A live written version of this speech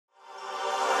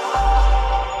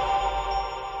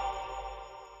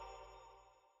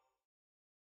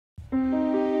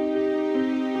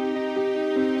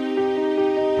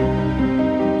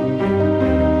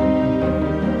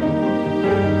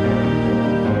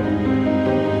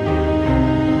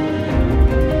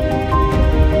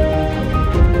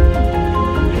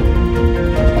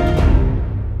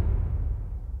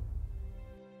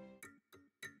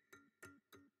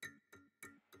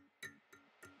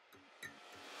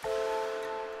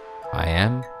I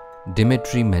am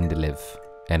Dmitri Mendeleev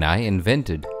and I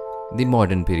invented the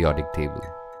modern periodic table.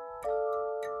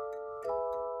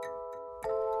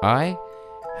 I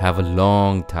have a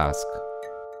long task.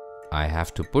 I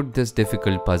have to put this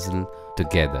difficult puzzle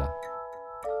together.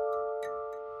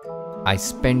 I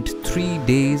spent 3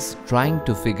 days trying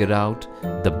to figure out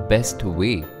the best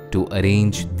way to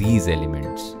arrange these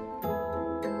elements.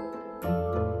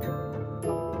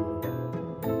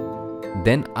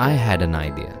 Then I had an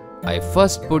idea. I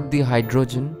first put the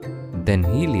hydrogen, then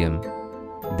helium,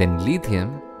 then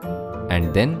lithium,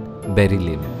 and then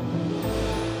beryllium.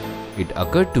 It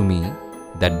occurred to me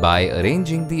that by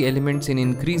arranging the elements in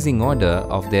increasing order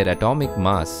of their atomic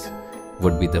mass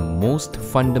would be the most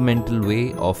fundamental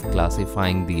way of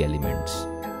classifying the elements.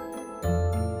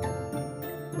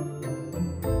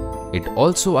 It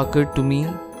also occurred to me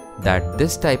that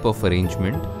this type of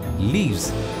arrangement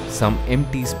leaves some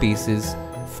empty spaces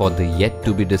for the yet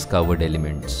to be discovered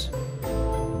elements.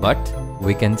 But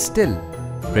we can still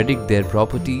predict their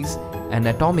properties and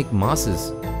atomic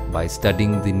masses by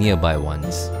studying the nearby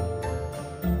ones.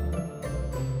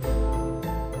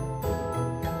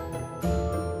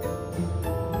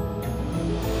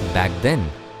 Back then,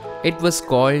 it was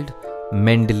called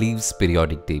Mendeleev's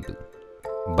periodic table,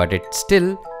 but it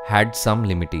still had some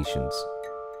limitations.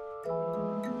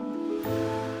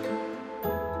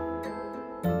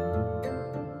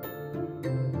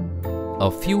 A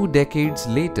few decades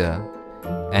later,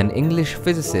 an English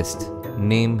physicist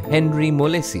named Henry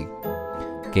Molesey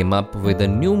came up with a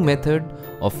new method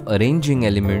of arranging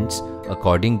elements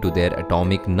according to their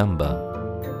atomic number.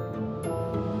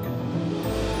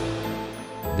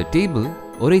 The table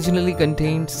originally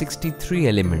contained 63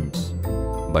 elements,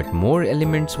 but more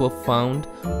elements were found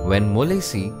when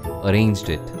Molesey arranged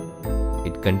it.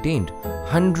 It contained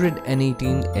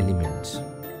 118 elements.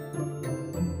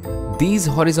 These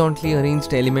horizontally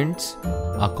arranged elements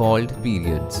are called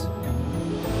periods.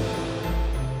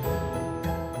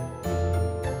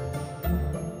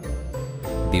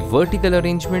 The vertical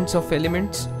arrangements of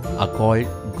elements are called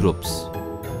groups.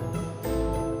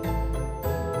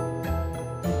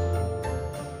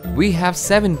 We have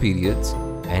 7 periods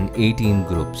and 18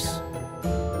 groups.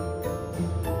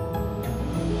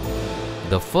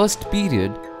 The first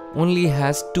period only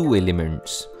has 2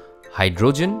 elements,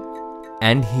 hydrogen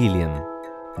and helium.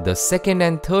 The second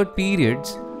and third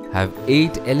periods have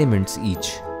 8 elements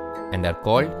each and are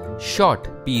called short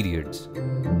periods.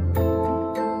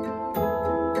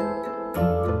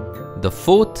 The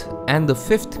fourth and the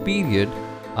fifth period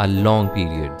are long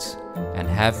periods and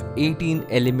have 18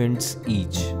 elements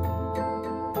each.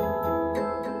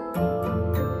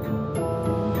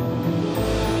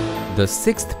 The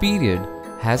sixth period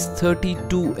has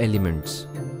 32 elements.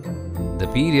 The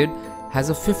period has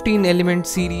a 15 element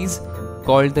series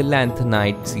called the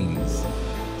lanthanide series,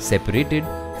 separated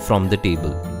from the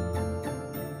table.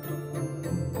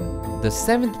 The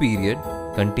seventh period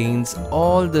contains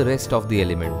all the rest of the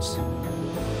elements.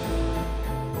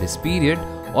 This period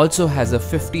also has a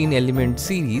 15 element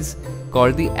series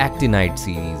called the actinide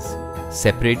series,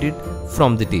 separated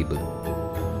from the table.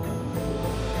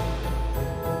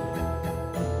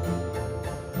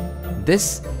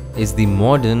 This is the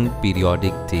modern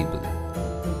periodic table.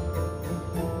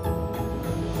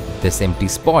 This empty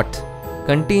spot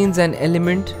contains an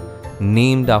element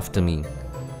named after me,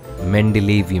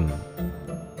 Mendeleevium,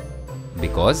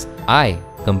 because I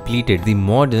completed the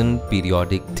modern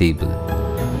periodic table.